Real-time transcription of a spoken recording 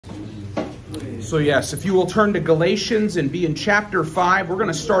So yes, if you will turn to Galatians and be in chapter 5, we're going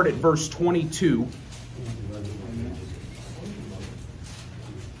to start at verse 22.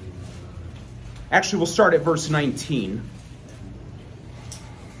 Actually, we'll start at verse 19.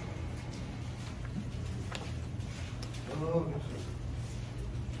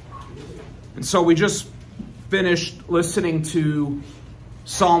 And so we just finished listening to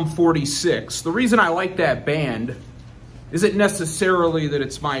Psalm 46. The reason I like that band isn't necessarily that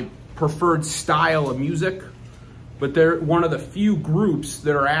it's my preferred style of music, but they're one of the few groups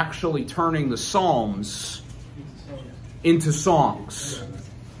that are actually turning the Psalms into songs.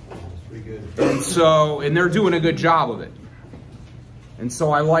 And they're doing a good job of it. And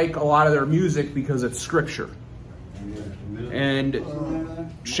so I like a lot of their music because it's scripture.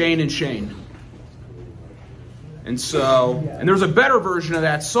 And Shane. And there's a better version of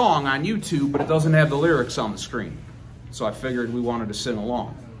that song on YouTube, but it doesn't have the lyrics on the screen. So I figured we wanted to sing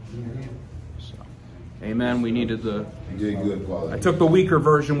along. So, amen. We needed the... I took the weaker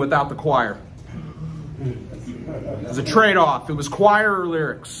version without the choir. It was a trade-off. It was choir or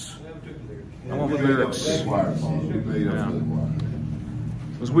lyrics. I went with lyrics. Yeah.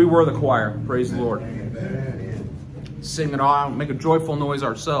 Because we were the choir. Praise the Lord. Sing it all, make a joyful noise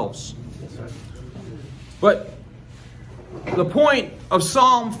ourselves. But the point of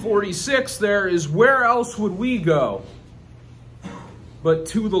Psalm 46 there is, where else would we go but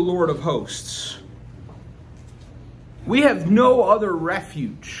to the Lord of hosts? We have no other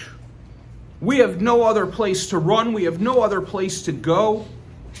refuge. We have no other place to run. We have no other place to go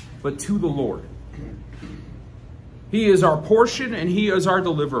but to the Lord. He is our portion and He is our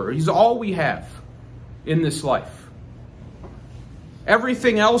deliverer. He's all we have in this life.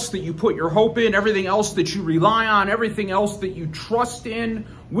 Everything else that you put your hope in, everything else that you rely on, everything else that you trust in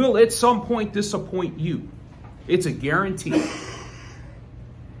will at some point disappoint you. It's a guarantee.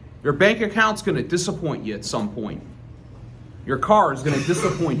 Your bank account's going to disappoint you at some point. Your car is going to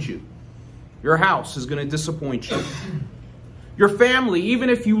disappoint you. Your house is going to disappoint you. Your family, even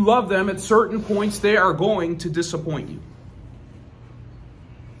if you love them, at certain points they are going to disappoint you.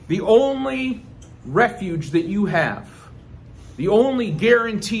 The only refuge that you have, the only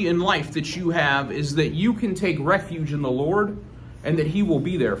guarantee in life that you have, is that you can take refuge in the Lord and that He will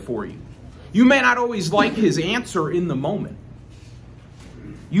be there for you. You may not always like His answer in the moment.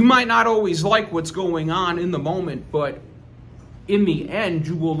 You might not always like what's going on in the moment, but in the end,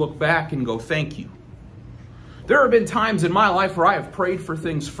 you will look back and go, thank you. There have been times in my life where I have prayed for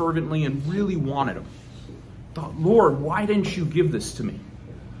things fervently and really wanted them. Thought, Lord, why didn't you give this to me?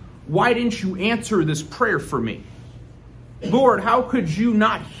 Why didn't you answer this prayer for me? Lord, how could you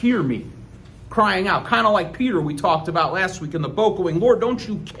not hear me crying out? Kind of like Peter we talked about last week in the boat, going, Lord, don't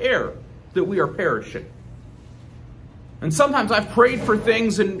you care that we are perishing? And sometimes I've prayed for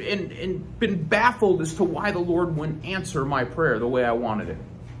things and been baffled as to why the Lord wouldn't answer my prayer the way I wanted it.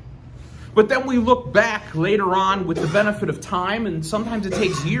 But then we look back later on with the benefit of time, and sometimes it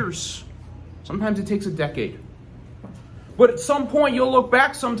takes years. Sometimes it takes a decade. But at some point you'll look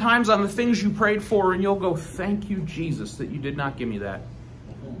back sometimes on the things you prayed for and you'll go, thank you, Jesus, that you did not give me that.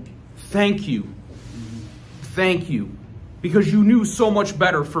 Thank you. Thank you. Because you knew so much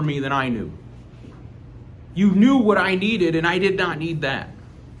better for me than I knew. You knew what I needed and I did not need that.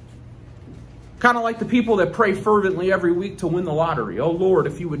 Kind of like the people that pray fervently every week to win the lottery. Oh Lord,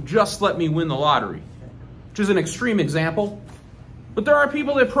 if you would just let me win the lottery. Which is an extreme example. But there are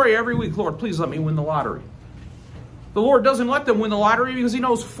people that pray every week, Lord, please let me win the lottery. The Lord doesn't let them win the lottery because He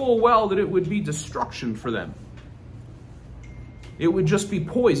knows full well that it would be destruction for them. It would just be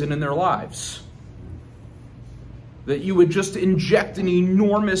poison in their lives. That you would just inject an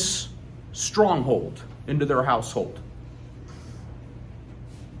enormous stronghold into their household.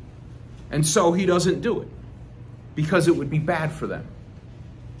 And so He doesn't do it because it would be bad for them.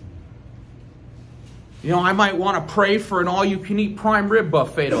 You know, I might want to pray for an all-you-can-eat prime rib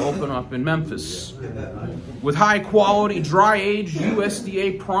buffet to open up in Memphis with high-quality, dry-aged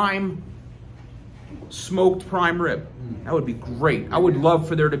USDA prime smoked prime rib. That would be great. I would love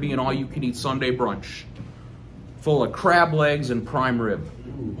for there to be an all-you-can-eat Sunday brunch full of crab legs and prime rib.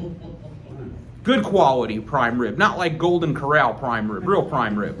 Good quality prime rib, not like Golden Corral prime rib, real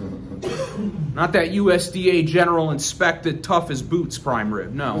prime rib. Not that USDA General Inspected Tough as Boots prime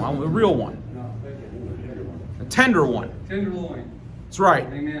rib. No, I want a real one. A tender one. Tenderloin. That's right.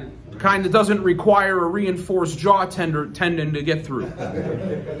 Amen. The kind that doesn't require a reinforced jaw tendon to get through.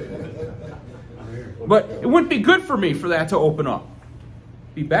 But it wouldn't be good for me for that to open up.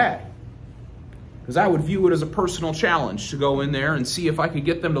 It'd be bad. Because I would view it as a personal challenge to go in there and see if I could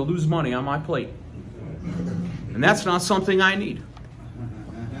get them to lose money on my plate. And that's not something I need.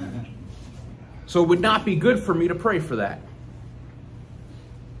 So it would not be good for me to pray for that,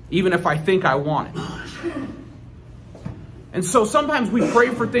 even if I think I want it. And so sometimes we pray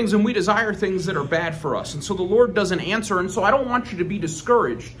for things and we desire things that are bad for us. And so the Lord doesn't answer. And so I don't want you to be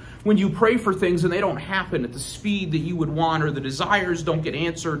discouraged when you pray for things and they don't happen at the speed that you would want, or the desires don't get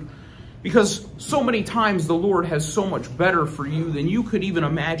answered. Because so many times the Lord has so much better for you than you could even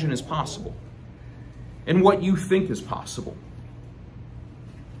imagine is possible, and what you think is possible.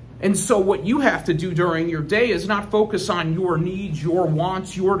 And so what you have to do during your day is not focus on your needs, your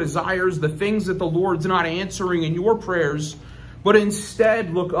wants, your desires, the things that the Lord's not answering in your prayers, but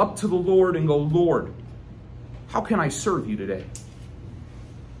instead look up to the Lord and go, Lord, how can I serve you today?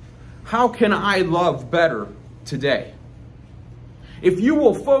 How can I love better today? If you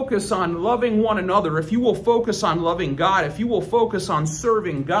will focus on loving one another, if you will focus on loving God, if you will focus on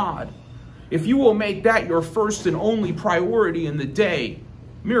serving God, if you will make that your first and only priority in the day,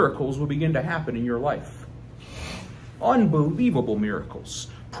 miracles will begin to happen in your life. Unbelievable miracles.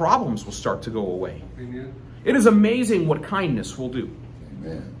 Problems will start to go away. Amen. It is amazing what kindness will do.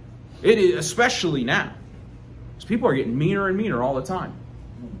 Amen. It is, especially now. Because people are getting meaner and meaner all the time.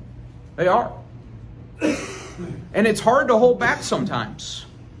 They are. And it's hard to hold back sometimes.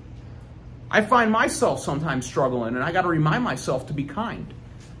 I find myself sometimes struggling, and I got to remind myself to be kind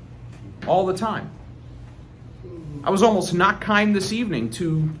all the time. I was almost not kind this evening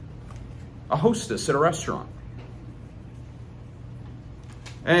to a hostess at a restaurant.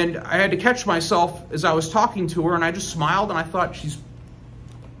 And I had to catch myself as I was talking to her, and I just smiled, and I thought, she's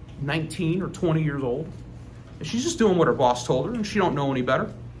 19 or 20 years old. And she's just doing what her boss told her, and she don't know any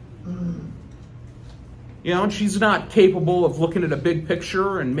better. You know, and she's not capable of looking at a big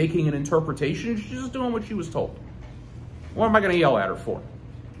picture and making an interpretation. She's just doing what she was told. What am I going to yell at her for?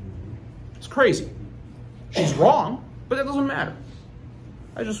 It's crazy. She's wrong, but that doesn't matter.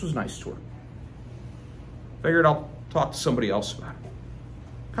 I just was nice to her. Figured I'll talk to somebody else about it.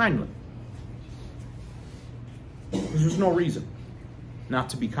 Kindly. Because there's no reason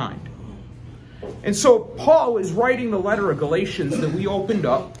not to be kind. And so Paul is writing the letter of Galatians that we opened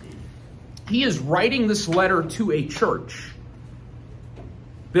up. He is writing this letter to a church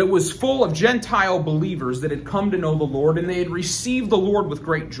that was full of Gentile believers that had come to know the Lord, and they had received the Lord with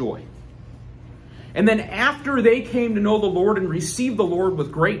great joy. And then after they came to know the Lord and received the Lord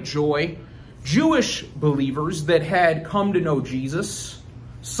with great joy, Jewish believers that had come to know Jesus,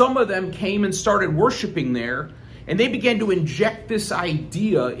 some of them came and started worshiping there, and they began to inject this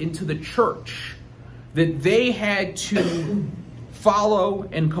idea into the church that they had to follow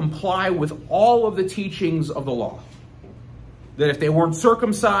and comply with all of the teachings of the law. That if they weren't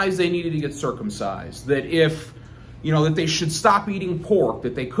circumcised, they needed to get circumcised. That if, that they should stop eating pork,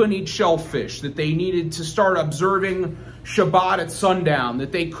 that they couldn't eat shellfish, that they needed to start observing Shabbat at sundown,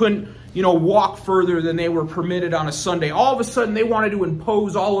 that they couldn't, walk further than they were permitted on a Sunday. All of a sudden, they wanted to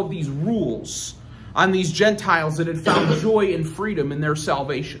impose all of these rules on these Gentiles that had found joy and freedom in their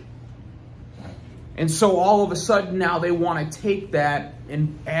salvation. And so all of a sudden now they want to take that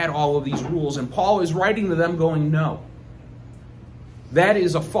and add all of these rules. And Paul is writing to them going, no, that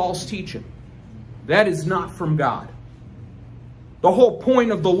is a false teaching. That is not from God. The whole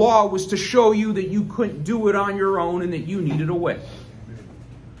point of the law was to show you that you couldn't do it on your own and that you needed a way.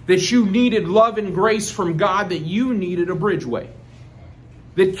 That you needed love and grace from God, that you needed a bridgeway.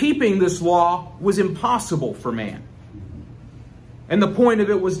 That keeping this law was impossible for man. And the point of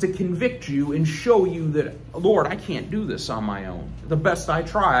it was to convict you and show you that, Lord, I can't do this on my own. The best I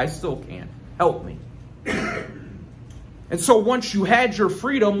try, I still can't. Help me. And so once you had your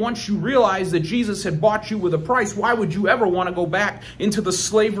freedom, once you realized that Jesus had bought you with a price, why would you ever want to go back into the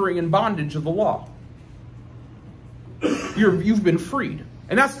slavery and bondage of the law? You've been freed.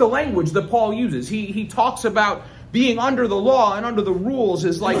 And that's the language that Paul uses. He talks about being under the law and under the rules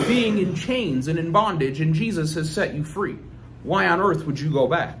is like being in chains and in bondage, and Jesus has set you free. Why on earth would you go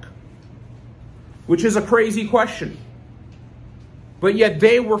back? Which is a crazy question. But yet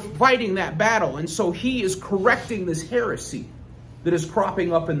they were fighting that battle. And so he is correcting this heresy that is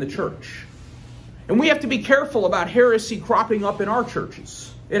cropping up in the church. And we have to be careful about heresy cropping up in our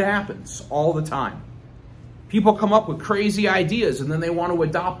churches. It happens all the time. People come up with crazy ideas and then they want to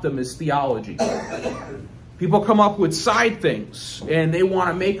adopt them as theology. People come up with side things and they want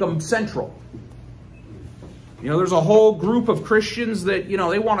to make them central. There's a whole group of Christians that,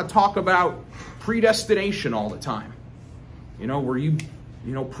 they want to talk about predestination all the time. Were you,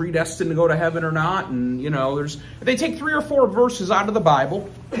 predestined to go to heaven or not? And, they take 3 or 4 verses out of the Bible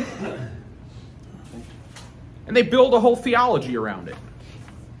and they build a whole theology around it.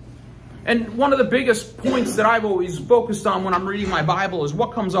 And one of the biggest points that I've always focused on when I'm reading my Bible is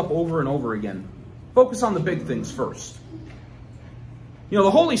what comes up over and over again. Focus on the big things first. You know,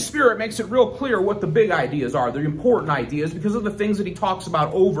 the Holy Spirit makes it real clear what the big ideas are, the important ideas, because of the things that he talks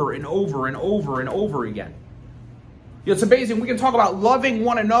about over and over and over and over again. You know, it's amazing. We can talk about loving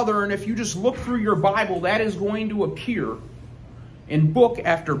one another, and if you just look through your Bible, that is going to appear in book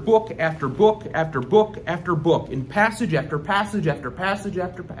after book after book after book after book, in passage after passage after passage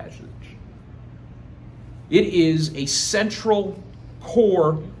after passage. It is a central,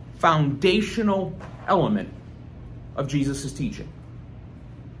 core, foundational element of Jesus' teaching.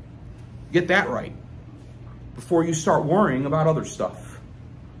 Get that right before you start worrying about other stuff.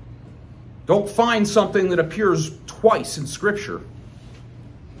 Don't find something that appears twice in Scripture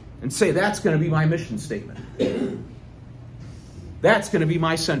and say, that's going to be my mission statement. That's going to be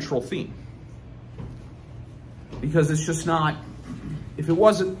my central theme. Because it's just not, if it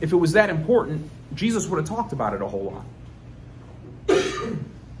was that important, Jesus would have talked about it a whole lot.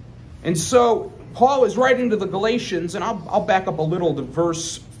 And so Paul is writing to the Galatians, and I'll back up a little to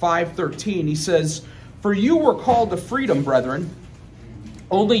verse 5:13. He says, "For you were called to freedom, brethren.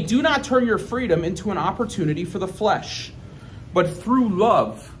 Only do not turn your freedom into an opportunity for the flesh, but through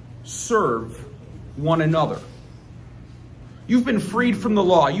love serve one another." You've been freed from the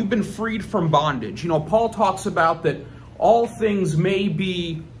law. You've been freed from bondage. You know, Paul talks about that all things may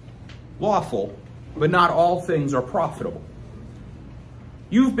be lawful, but not all things are profitable.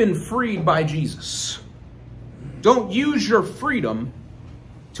 You've been freed by Jesus. Don't use your freedom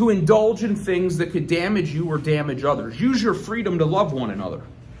to indulge in things that could damage you or damage others. Use your freedom to love one another.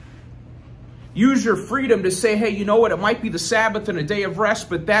 Use your freedom to say, hey, you know what? It might be the Sabbath and a day of rest,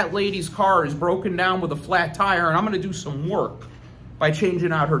 but that lady's car is broken down with a flat tire, and I'm going to do some work by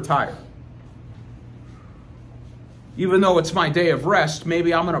changing out her tire. Even though it's my day of rest,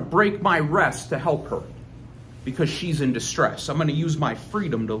 maybe I'm going to break my rest to help her because she's in distress. I'm going to use my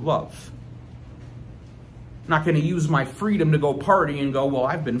freedom to love. I'm not going to use my freedom to go party and go, well,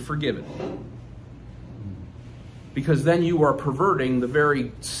 I've been forgiven. Because then you are perverting the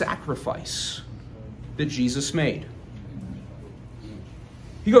very sacrifice that Jesus made.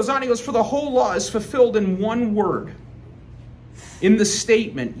 He goes on, he goes, "For the whole law is fulfilled in one word, in the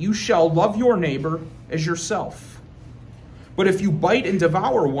statement, you shall love your neighbor as yourself. But if you bite and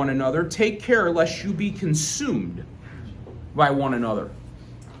devour one another, take care lest you be consumed by one another."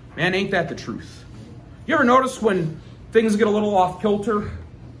 Man, ain't that the truth? You ever notice when things get a little off kilter?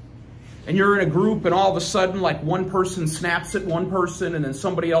 And you're in a group and all of a sudden, like, one person snaps at one person and then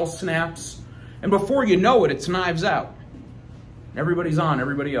somebody else snaps. And before you know it, it's knives out. Everybody's on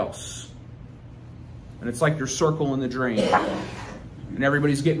everybody else. And it's like you're circling the drain. And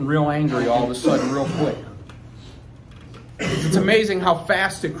everybody's getting real angry all of a sudden real quick. It's amazing how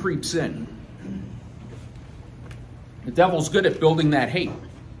fast it creeps in. The devil's good at building that hate.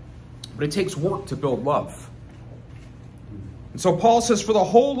 But it takes work to build love. And so Paul says, for the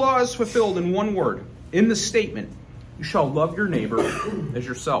whole law is fulfilled in one word, in the statement, you shall love your neighbor as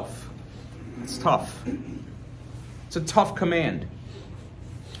yourself. It's tough. It's a tough command.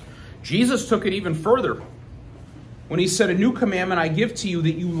 Jesus took it even further when he said, a new commandment I give to you,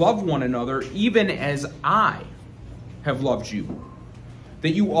 that you love one another, even as I have loved you.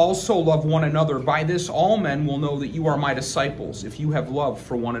 That you also love one another. By this all men will know that you are my disciples, if you have love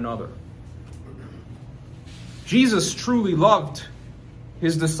for one another. Jesus truly loved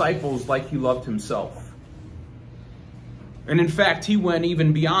his disciples like he loved himself. And in fact, he went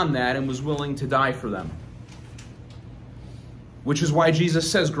even beyond that and was willing to die for them. Which is why Jesus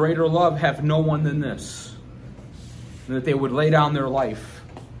says, greater love hath no one than this, and that they would lay down their life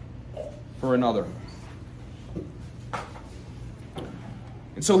for another.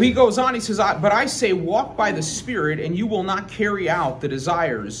 And so he goes on, he says, but I say, walk by the Spirit, and you will not carry out the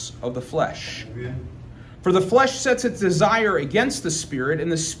desires of the flesh. Amen. For the flesh sets its desire against the Spirit,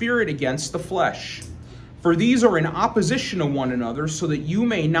 and the Spirit against the flesh. For these are in opposition to one another, so that you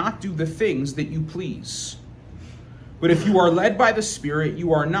may not do the things that you please. But if you are led by the Spirit,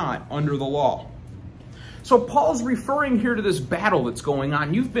 you are not under the law. So Paul's referring here to this battle that's going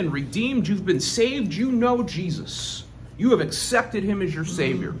on. You've been redeemed, you've been saved, you know Jesus. You have accepted him as your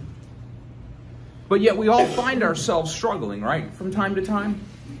Savior. But yet we all find ourselves struggling, right? From time to time.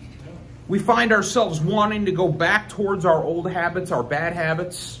 We find ourselves wanting to go back towards our old habits, our bad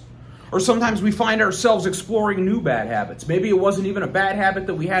habits. Or sometimes we find ourselves exploring new bad habits. Maybe it wasn't even a bad habit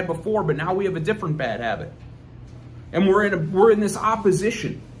that we had before, but now we have a different bad habit. And we're in this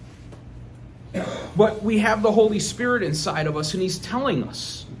opposition. But we have the Holy Spirit inside of us, and he's telling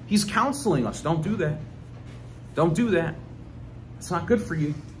us, he's counseling us, don't do that. Don't do that. It's not good for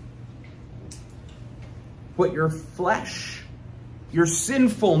you. But your flesh, your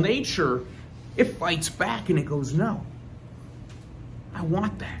sinful nature, It fights back and it goes, no, I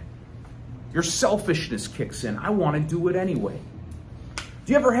want that. Your selfishness kicks in. I want to do it anyway.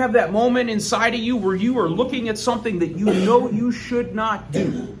 Do you ever have that moment inside of you where you are looking at something that you know you should not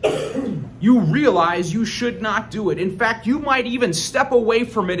do? You realize you should not do it. In fact, you might even step away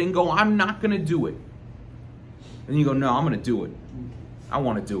from it and go, I'm not going to do it. And you go, no, I'm going to do it. I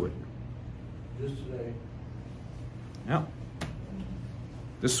want to do it. Just today. Yeah.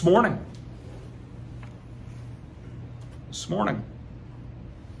 This morning.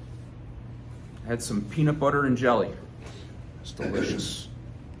 I had some peanut butter and jelly. It's delicious.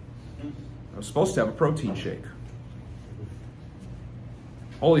 I was supposed to have a protein shake.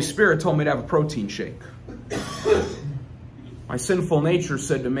 Holy Spirit told me to have a protein shake. My sinful nature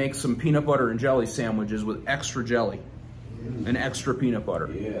said to make some peanut butter and jelly sandwiches with extra jelly and extra peanut butter.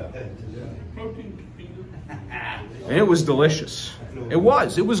 Yeah. And it was delicious. It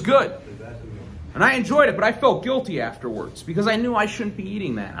was good. And I enjoyed it, but I felt guilty afterwards because I knew I shouldn't be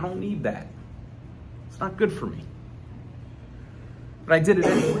eating that. I don't need that. It's not good for me. But I did it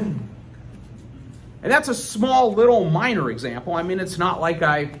anyway. And that's a small, little, minor example. I mean, it's not like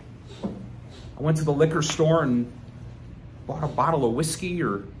I went to the liquor store and bought a bottle of whiskey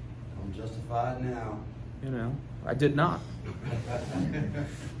or... I'm justified now. You know, I did not.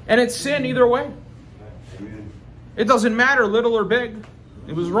 And it's sin either way. Amen. It doesn't matter, little or big.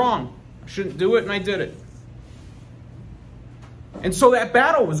 It was wrong. I shouldn't do it, and I did it. And so that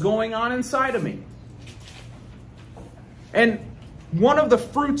battle was going on inside of me. And one of the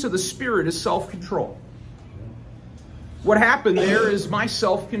fruits of the Spirit is self-control. What happened there is my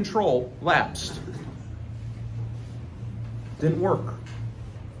self-control lapsed. Didn't work.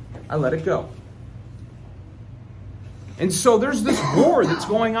 I let it go. And so there's this war that's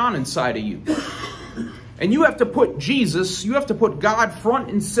going on inside of you. And you have to put Jesus, you have to put God front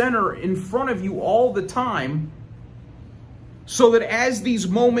and center in front of you all the time, so that as these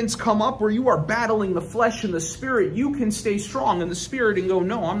moments come up where you are battling the flesh and the spirit, you can stay strong in the spirit and go,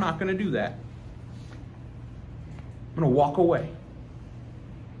 no, I'm not going to do that. I'm going to walk away.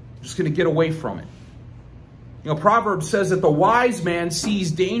 I'm just going to get away from it. You know, Proverbs says that the wise man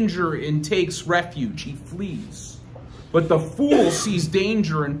sees danger and takes refuge. He flees. But the fool sees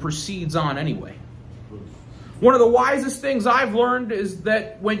danger and proceeds on anyway. One of the wisest things I've learned is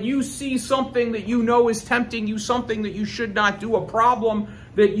that when you see something that you know is tempting you, something that you should not do, a problem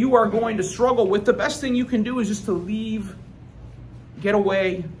that you are going to struggle with, the best thing you can do is just to leave, get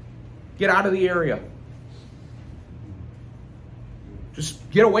away, get out of the area. Just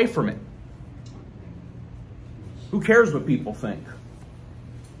get away from it. Who cares what people think?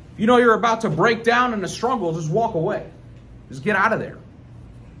 If you know you're about to break down in a struggle, just walk away. Just get out of there.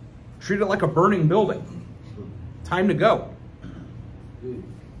 Treat it like a burning building. Time to go. You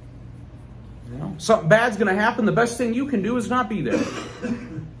know, something bad's going to happen. The best thing you can do is not be there.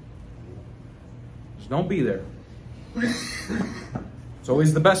 Just don't be there. It's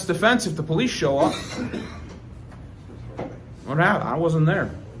always the best defense if the police show up. What happened? I wasn't there.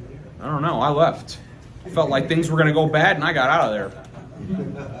 I don't know. I left. I felt like things were going to go bad and I got out of there.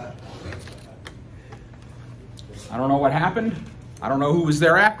 I don't know what happened. I don't know who was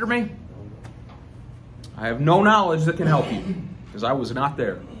there after me. I have no knowledge that can help you because I was not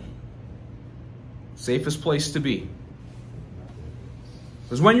there. Safest place to be.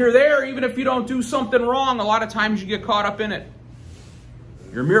 Because when you're there, even if you don't do something wrong, a lot of times you get caught up in it.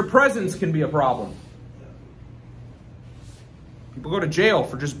 Your mere presence can be a problem. People go to jail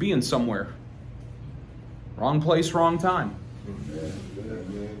for just being somewhere. Wrong place, wrong time.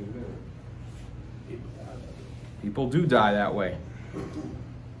 People do die that way.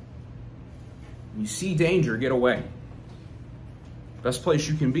 You see danger, get away. Best place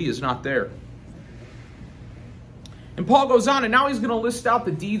you can be is not there. And Paul goes on, and now he's going to list out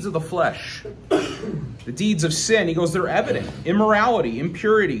the deeds of the flesh. The deeds of sin. He goes, they're evident. Immorality,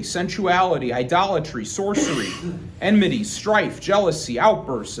 impurity, sensuality, idolatry, sorcery, enmity, strife, jealousy,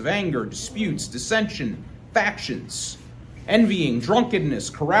 outbursts of anger, disputes, dissension, factions, envying, drunkenness,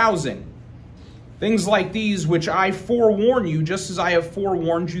 carousing. Things like these which I forewarn you, just as I have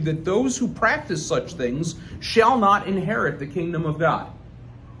forewarned you, that those who practice such things shall not inherit the kingdom of God.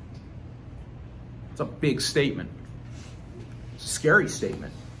 It's a big statement. It's a scary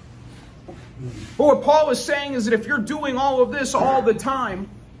statement. But what Paul is saying is that if you're doing all of this all the time,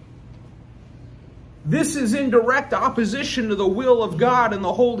 this is in direct opposition to the will of God and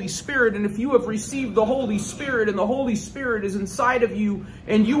the Holy Spirit. And if you have received the Holy Spirit and the Holy Spirit is inside of you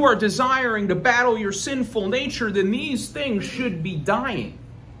and you are desiring to battle your sinful nature, then these things should be dying,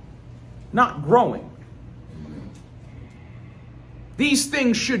 not growing. These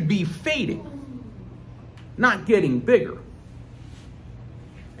things should be fading. not getting bigger.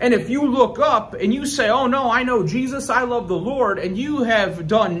 And if you look up and you say, oh no, I know Jesus, I love the Lord, and you have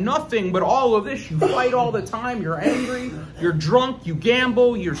done nothing but all of this, you fight all the time, you're angry, you're drunk, you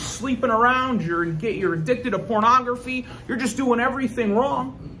gamble, you're sleeping around, you're addicted to pornography, you're just doing everything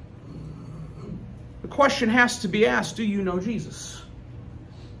wrong. The question has to be asked, do you know Jesus?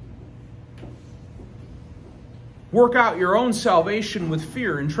 Work out your own salvation with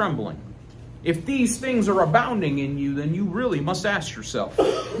fear and trembling. If these things are abounding in you, then you really must ask yourself.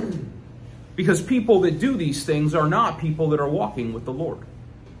 Because people that do these things are not people that are walking with the Lord.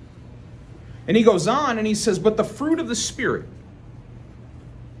 And he goes on and he says, but the fruit of the Spirit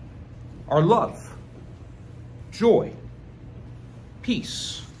are love, joy,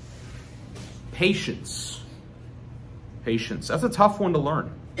 peace, patience. Patience. That's a tough one to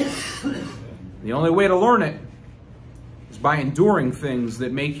learn. The only way to learn it is by enduring things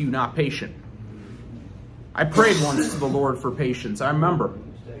that make you not patient. I prayed once to the Lord for patience. I remember.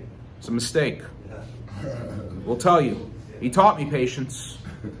 It's a mistake. We'll tell you. He taught me patience.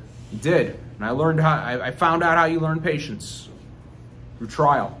 He did. And I found out how you learn patience. Through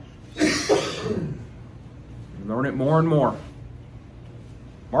trial. You learn it more and more.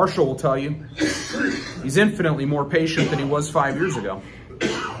 Marshall will tell you. He's infinitely more patient than he was 5 years ago.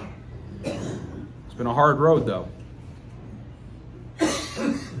 It's been a hard road, though.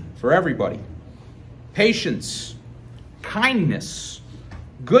 For everybody. Patience, kindness,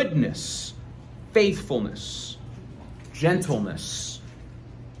 goodness, faithfulness, gentleness,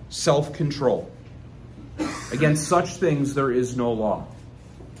 self-control. Against such things there is no law.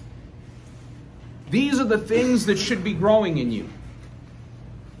 These are the things that should be growing in you.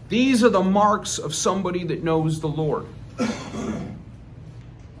 These are the marks of somebody that knows the Lord.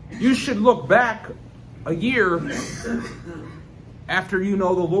 You should look back a year after you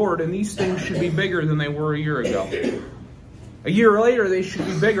know the Lord, and these things should be bigger than they were a year ago. A year later, they should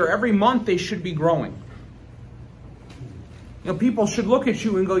be bigger. Every month, they should be growing. You know, people should look at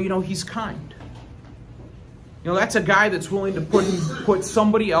you and go, you know, he's kind. You know, that's a guy that's willing to put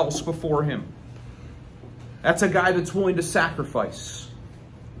somebody else before him. That's a guy that's willing to sacrifice.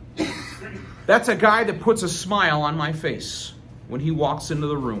 That's a guy that puts a smile on my face when he walks into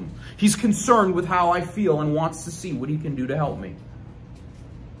the room. He's concerned with how I feel and wants to see what he can do to help me.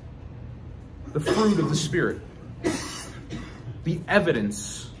 The fruit of the Spirit. The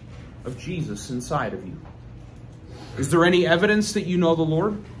evidence of Jesus inside of you. Is there any evidence that you know the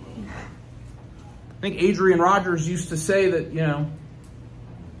Lord? I think Adrian Rogers used to say that, you know,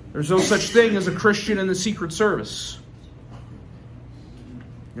 there's no such thing as a Christian in the Secret Service.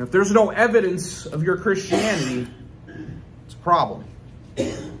 You know, if there's no evidence of your Christianity, it's a problem.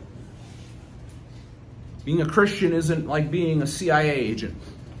 Being a Christian isn't like being a CIA agent.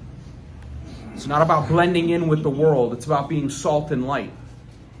 It's not about blending in with the world. It's about being salt and light.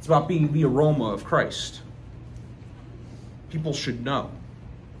 It's about being the aroma of Christ. People should know.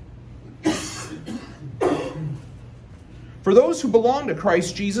 For those who belong to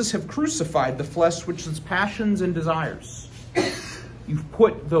Christ Jesus have crucified the flesh with its passions and desires. You've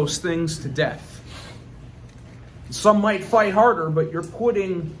put those things to death. Some might fight harder, but you're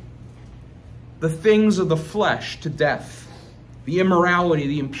putting the things of the flesh to death. The immorality,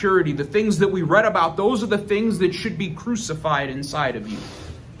 the impurity, the things that we read about, those are the things that should be crucified inside of you.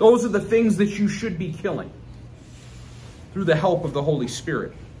 Those are the things that you should be killing through the help of the Holy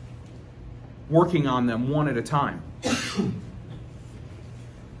Spirit, working on them one at a time.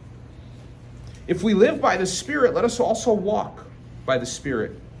 If we live by the Spirit, let us also walk by the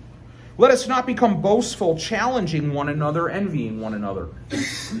Spirit. Let us not become boastful, challenging one another, envying one another.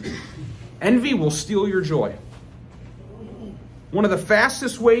 Envy will steal your joy. One of the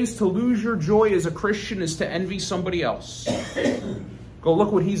fastest ways to lose your joy as a Christian is to envy somebody else. Go,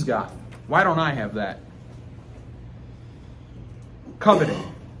 look what he's got. Why don't I have that? Coveting.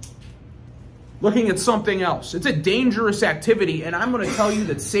 Looking at something else. It's a dangerous activity, and I'm going to tell you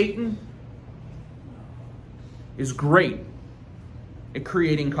that Satan is great at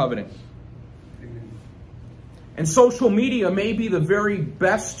creating coveting. And social media may be the very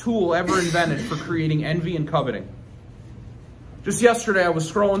best tool ever invented for creating envy and coveting. Just yesterday, I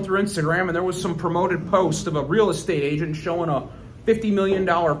was scrolling through Instagram, and there was some promoted post of a real estate agent showing a $50 million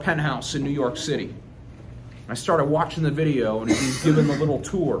penthouse in New York City. I started watching the video, and he's giving the little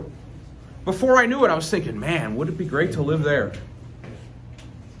tour. Before I knew it, I was thinking, man, would it be great to live there?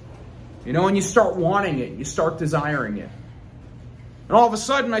 You know, and you start wanting it. You start desiring it. And all of a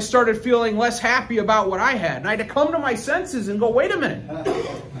sudden, I started feeling less happy about what I had. And I had to come to my senses and go, wait a minute.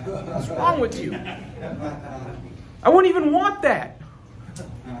 What's wrong with you? I wouldn't even want that.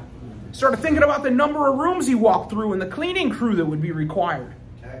 Started thinking about the number of rooms he walked through and the cleaning crew that would be required.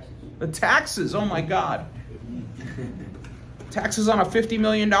 Taxes. The taxes, oh my God. Taxes on a $50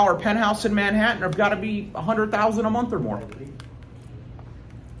 million penthouse in Manhattan have got to be $100,000 a month or more.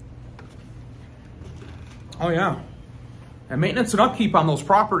 Oh yeah. And maintenance and upkeep on those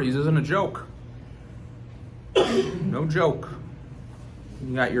properties isn't a joke. No joke.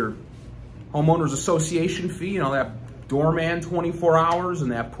 You got your homeowners association fee, you know, that doorman 24 hours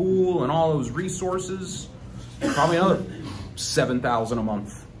and that pool and all those resources. Probably another $7,000 a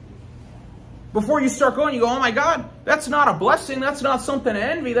month. Before you start going, you go, oh my God, that's not a blessing. That's not something to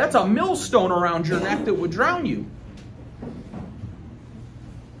envy. That's a millstone around your neck that would drown you.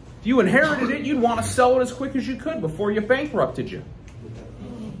 If you inherited it, you'd want to sell it as quick as you could before you bankrupted you.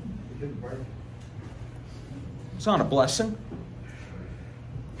 It's not a blessing.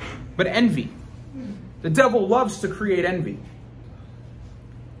 But envy. The devil loves to create envy.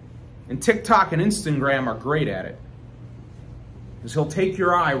 And TikTok and Instagram are great at it. Because he'll take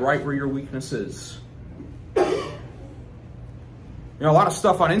your eye right where your weakness is. You know, a lot of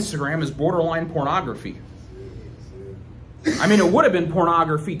stuff on Instagram is borderline pornography. I mean, it would have been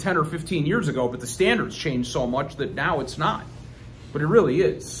pornography 10 or 15 years ago, but the standards changed so much that now it's not. But it really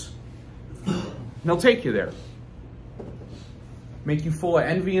is. And he'll take you there. Make you full of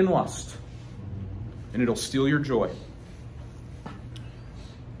envy and lust. And it'll steal your joy.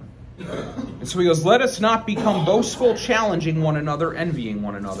 And so he goes, let us not become boastful, challenging one another, envying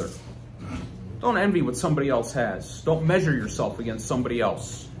one another. Don't envy what somebody else has. Don't measure yourself against somebody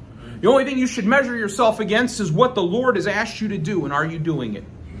else. The only thing you should measure yourself against is what the Lord has asked you to do, and are you doing it?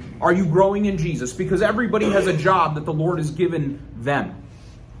 Are you growing in Jesus? Because everybody has a job that the Lord has given them.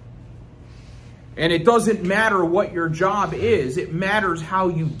 And it doesn't matter what your job is. It matters how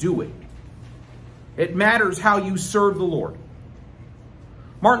you do it. It matters how you serve the Lord.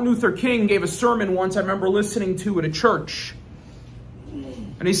 Martin Luther King gave a sermon once I remember listening to at a church.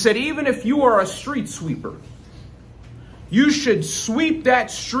 And he said, even if you are a street sweeper, you should sweep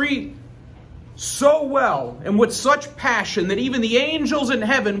that street so well and with such passion that even the angels in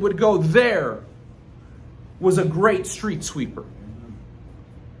heaven would go, there was a great street sweeper.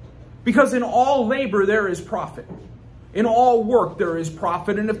 Because in all labor there is profit. In all work there is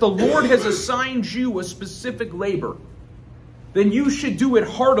profit. And if the Lord has assigned you a specific labor, then you should do it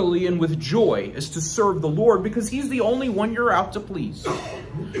heartily and with joy as to serve the Lord, because he's the only one you're out to please.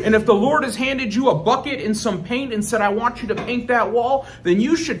 And if the Lord has handed you a bucket and some paint and said, I want you to paint that wall, then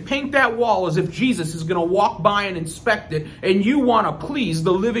you should paint that wall as if Jesus is going to walk by and inspect it, and you want to please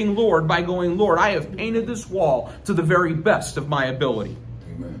the living Lord by going, Lord, I have painted this wall to the very best of my ability.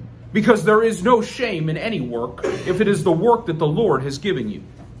 Amen. Because there is no shame in any work if it is the work that the Lord has given you.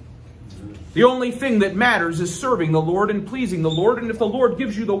 The only thing that matters is serving the Lord and pleasing the Lord. And if the Lord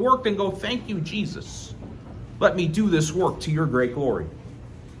gives you the work, then go, thank you, Jesus. Let me do this work to your great glory.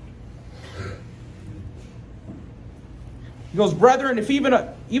 He goes, brethren, if even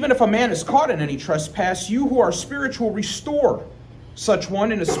if a man is caught in any trespass, you who are spiritual restore such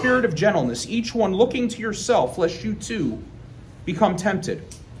one in a spirit of gentleness, each one looking to yourself, lest you too become tempted.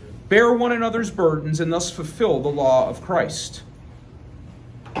 Bear one another's burdens and thus fulfill the law of Christ.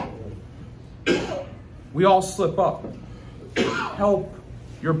 We all slip up. Help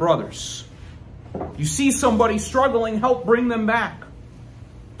your brothers. You see somebody struggling, help bring them back.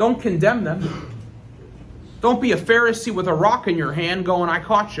 Don't condemn them. Don't be a Pharisee with a rock in your hand going, I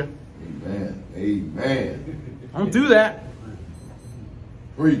caught you. Amen. Amen. Don't do that.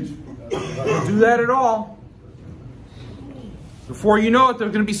 Preach. Don't do that at all. Before you know it,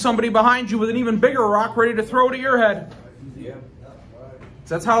 there's going to be somebody behind you with an even bigger rock ready to throw to your head. Yeah.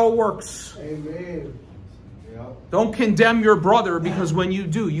 That's how it works. Amen. Don't condemn your brother, because when you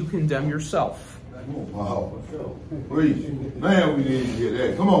do, you condemn yourself. Paul. Preach. Man, we need to hear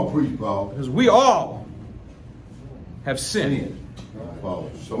that. Come on, preach, Paul. Because we all have sinned.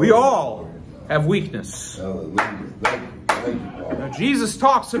 We all have weakness. Hallelujah. Thank you, Paul. Now, Jesus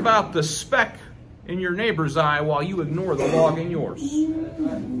talks about the speck in your neighbor's eye while you ignore the log in yours.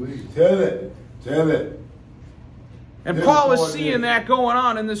 Tell it. Tell it. And Paul is seeing that going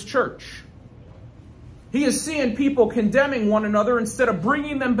on in this church. He is seeing people condemning one another instead of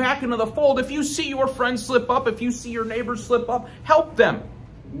bringing them back into the fold. If you see your friend slip up, if you see your neighbor slip up, help them.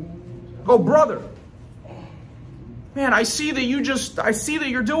 Go, brother. Man, I see that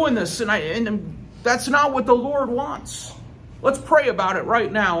you're doing this, and that's not what the Lord wants. Let's pray about it right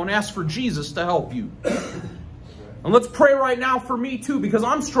now and ask for Jesus to help you. And let's pray right now for me too, because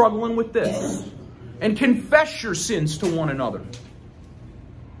I'm struggling with this. And confess your sins to one another.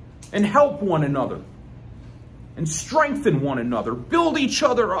 And help one another. and strengthen one another. Build each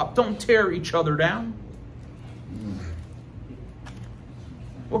other up. Don't tear each other down.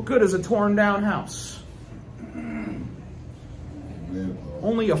 What good is a torn down house?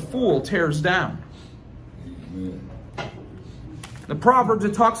 Only a fool tears down. The Proverbs,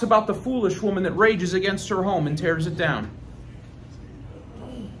 it talks about the foolish woman that rages against her home and tears it down.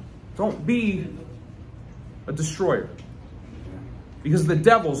 Don't be a destroyer. Because the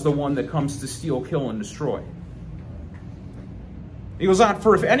devil's the one that comes to steal, kill, and destroy. He goes on,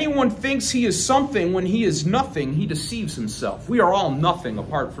 for if anyone thinks he is something when he is nothing, he deceives himself. We are all nothing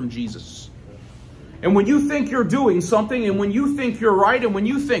apart from Jesus. And when you think you're doing something, and when you think you're right, and when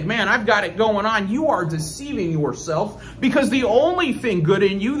you think, man, I've got it going on, you are deceiving yourself, because the only thing good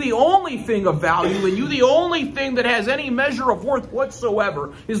in you, the only thing of value in you, the only thing that has any measure of worth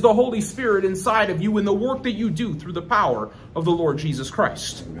whatsoever is the Holy Spirit inside of you and the work that you do through the power of the Lord Jesus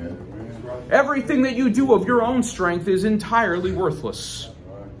Christ. Amen. Everything that you do of your own strength is entirely worthless.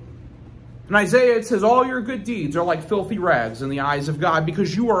 In Isaiah, it says, all your good deeds are like filthy rags in the eyes of God,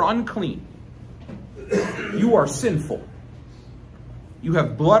 because you are unclean. You are sinful. You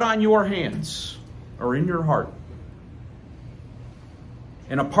have blood on your hands or in your heart.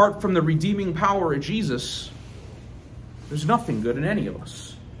 And apart from the redeeming power of Jesus, there's nothing good in any of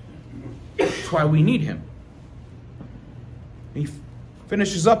us. That's why we need him. He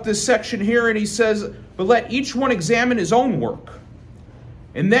finishes up this section here and he says, but let each one examine his own work,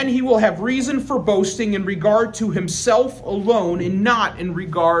 and then he will have reason for boasting in regard to himself alone and not in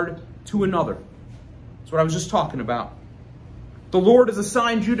regard to another. What I was just talking about. The Lord has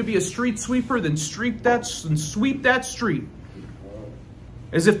assigned you to be a street sweeper, then sweep that street.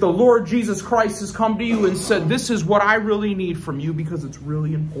 As if the Lord Jesus Christ has come to you and said, this is what I really need from you because it's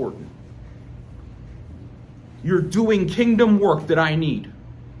really important. You're doing kingdom work that I need.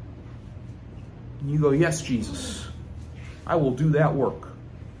 And you go, yes, Jesus, I will do that work.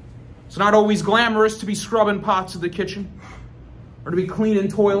 It's not always glamorous to be scrubbing pots in the kitchen or to be cleaning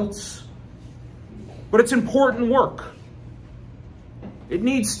toilets. But it's important work. It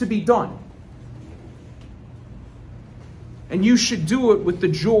needs to be done. And you should do it with the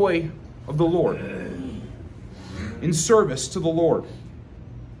joy of the Lord, in service to the Lord.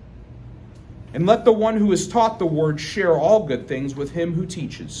 And let the one who is taught the word share all good things with him who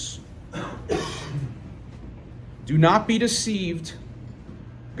teaches. Do not be deceived.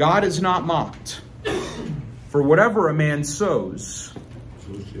 God is not mocked. For whatever a man sows,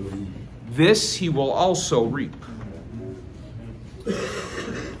 this he will also reap.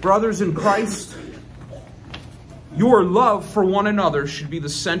 Brothers in Christ, your love for one another should be the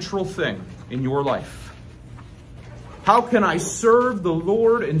central thing in your life. How can I serve the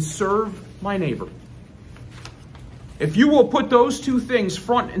Lord and serve my neighbor? If you will put those two things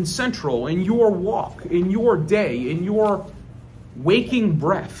front and central in your walk, in your day, in your waking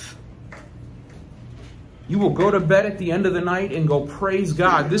breath, you will go to bed at the end of the night and go, praise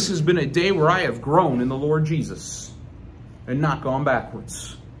God, this has been a day where I have grown in the Lord Jesus and not gone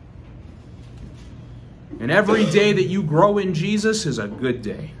backwards. And every day that you grow in Jesus is a good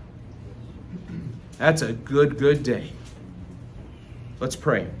day. That's a good day. Let's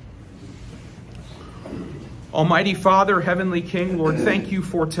pray. Almighty Father, Heavenly King, Lord, thank you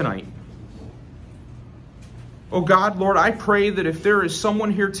for tonight. Oh God, Lord, I pray that if there is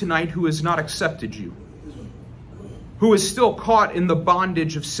someone here tonight who has not accepted you, who is still caught in the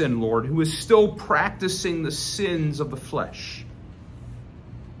bondage of sin, Lord, who is still practicing the sins of the flesh,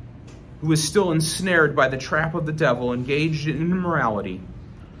 who is still ensnared by the trap of the devil, engaged in immorality,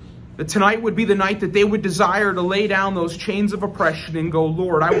 that tonight would be the night that they would desire to lay down those chains of oppression and go,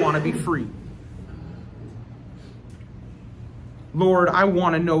 Lord, I want to be free. Lord, I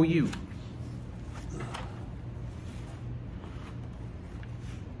want to know you.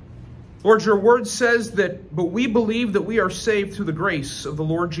 Lord, your word says that, but we believe that we are saved through the grace of the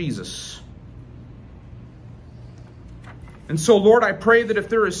Lord Jesus. And so, Lord, I pray that if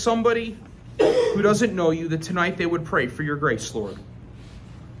there is somebody who doesn't know you, that tonight they would pray for your grace, Lord.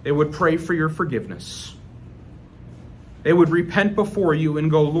 They would pray for your forgiveness. They would repent before you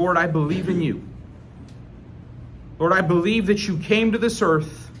and go, Lord, I believe in you. Lord, I believe that you came to this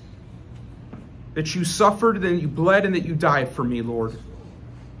earth, that you suffered, and that you bled, and that you died for me, Lord.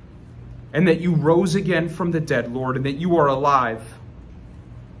 And that you rose again from the dead, Lord, and that you are alive.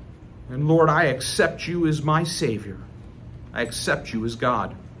 And Lord, I accept you as my Savior. I accept you as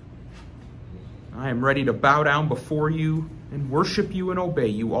God. I am ready to bow down before you and worship you and obey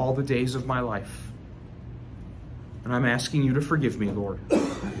you all the days of my life. And I'm asking you to forgive me, Lord,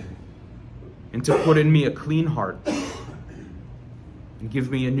 and to put in me a clean heart and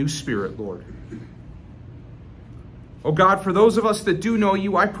give me a new spirit, Lord. Oh God, for those of us that do know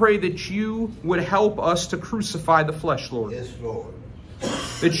you, I pray that you would help us to crucify the flesh, Lord. Yes, Lord.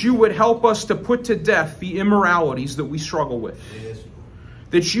 That you would help us to put to death the immoralities that we struggle with. Yes, Lord.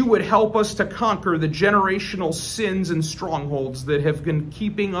 That you would help us to conquer the generational sins and strongholds that have been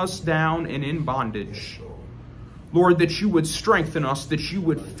keeping us down and in bondage. Yes, Lord. Lord, that you would strengthen us, that you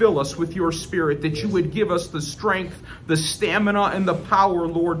would fill us with your Spirit, that you would give us the strength, the stamina, and the power,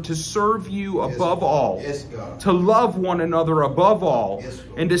 Lord, to serve you above all, Yes, God. to love one another above all, Yes,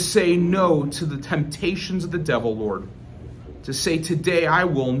 Lord. and to say no to the temptations of the devil, Lord. To say, today I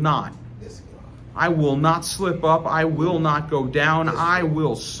will not. Yes, God. I will not slip up. I will not go down. Yes, I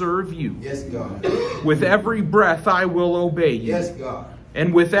will serve you. Yes, God. With every breath, I will obey you. Yes, God.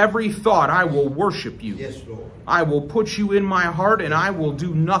 And with every thought, I will worship you. Yes, Lord. I will put you in my heart, and I will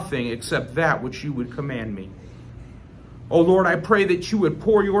do nothing except that which you would command me. Oh Lord, I pray that you would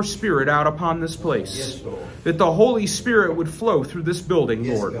pour your Spirit out upon this place. Yes, Lord. That the Holy Spirit would flow through this building,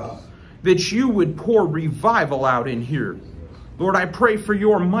 Yes, Lord. God. That you would pour revival out in here. Lord, I pray for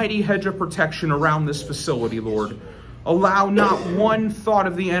your mighty hedge of protection around this facility, Lord. Allow not one thought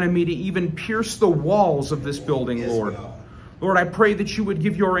of the enemy to even pierce the walls of this building, Yes, Lord. God. Lord, I pray that you would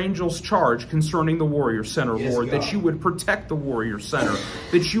give your angels charge concerning the Warrior Center, Yes, Lord. God. That you would protect the Warrior Center.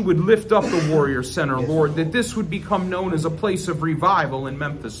 That you would lift up the Warrior Center, Yes, Lord. That this would become known as a place of revival in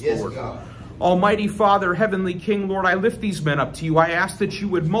Memphis, Yes, Lord. God. Almighty Father, Heavenly King, Lord, I lift these men up to you. I ask that you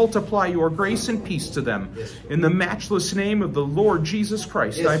would multiply your grace and peace to them. Yes, In the matchless name of the Lord Jesus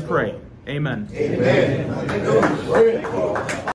Christ, Yes, I pray. Lord. Amen. Amen.